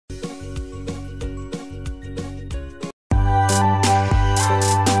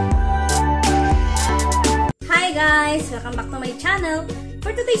guys! Welcome back to my channel.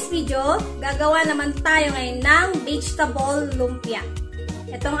 For today's video, gagawa naman tayo ngayon ng vegetable lumpia.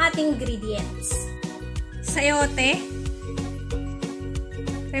 Ito ang ating ingredients. Sayote,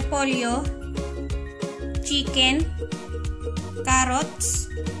 repolyo, chicken,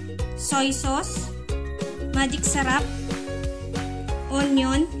 carrots, soy sauce, magic sarap,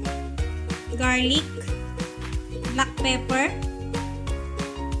 onion, garlic, black pepper,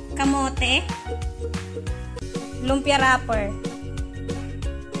 kamote, lumpia wrapper.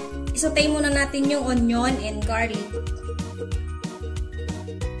 Isutay muna natin yung onion and garlic.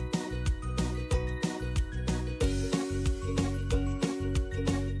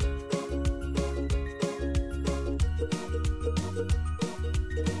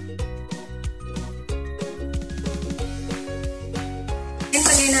 And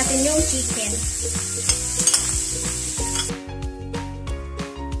pagay natin yung chicken.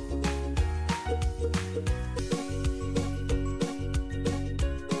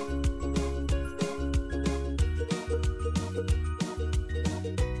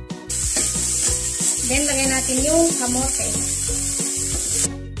 Then, lagay natin yung kamote.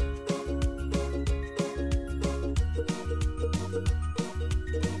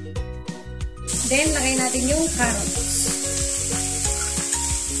 Then, lagay natin yung carrots.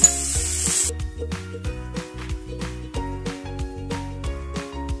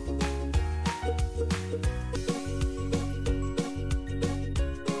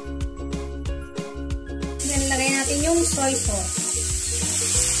 Then, lagay natin yung soy sauce.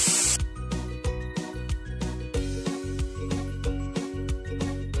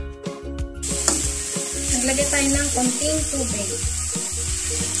 Naglagay tayo ng konting tubig.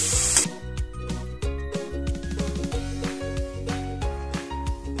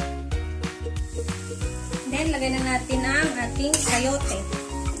 Then, lagay na natin ang ating sayote.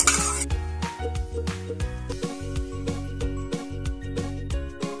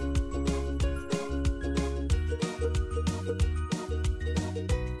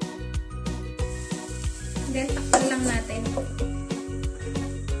 Then, takpan lang natin.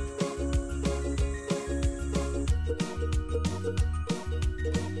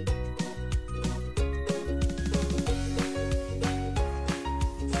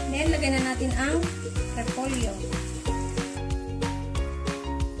 Then, lagay na natin ang repolyo.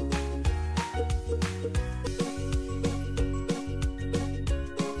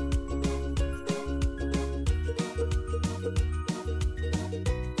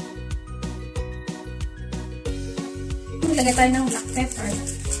 Lagay tayo ng black pepper.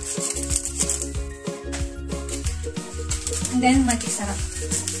 And then, magic sarap.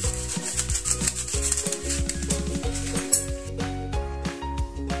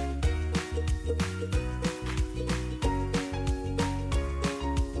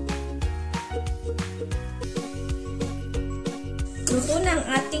 Luto na ang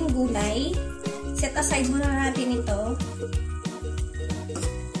ating gulay. Set aside muna natin ito.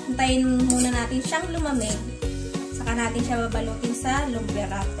 Hintayin muna natin siyang lumamig. Saka natin siya babalutin sa lumpia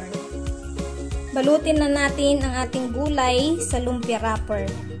wrapper. Balutin na natin ang ating gulay sa lumpia wrapper.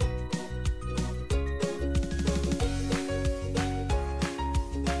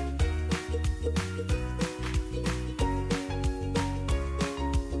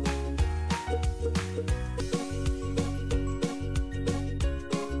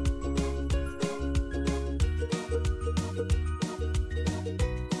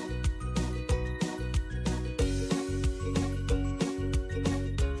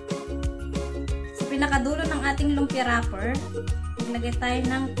 Pinakadulo ng ating lumpia wrapper, maglagay tayo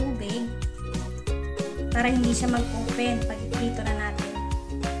ng tubig para hindi siya mag-open pag iprito na natin.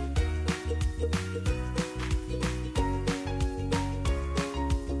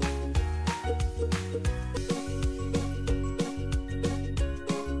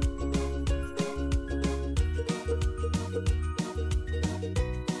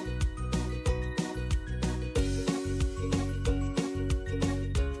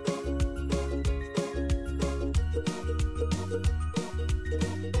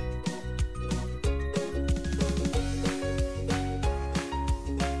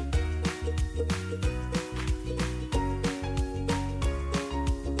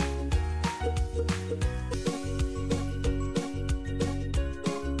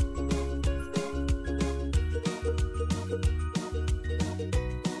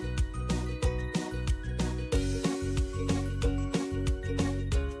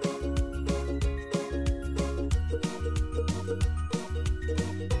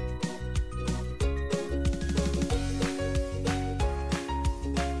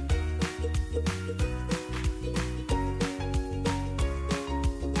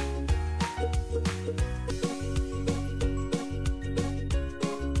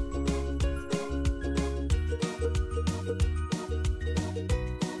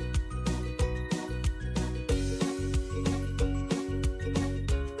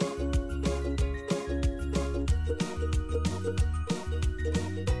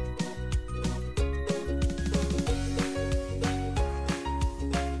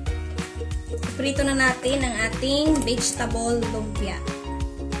 Iprito na natin ang ating vegetable lumpia.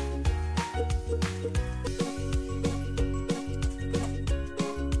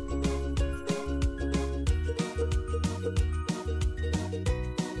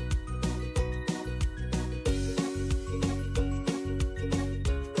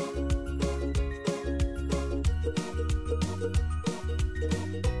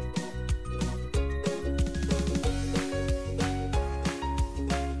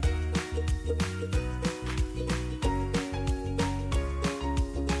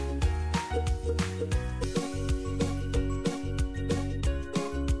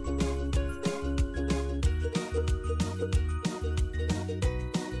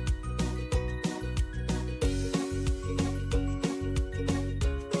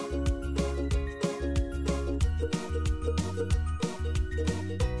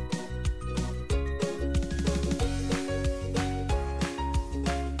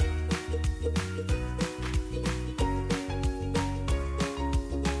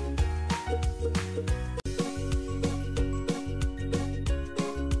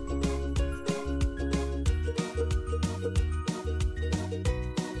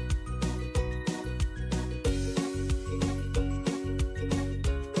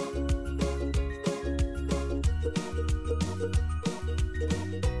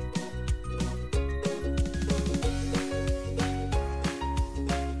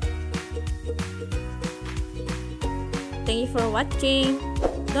 Thank you for watching.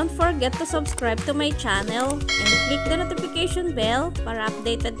 Don't forget to subscribe to my channel and click the notification bell para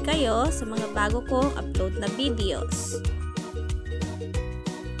updated kayo sa mga bago kong upload na videos.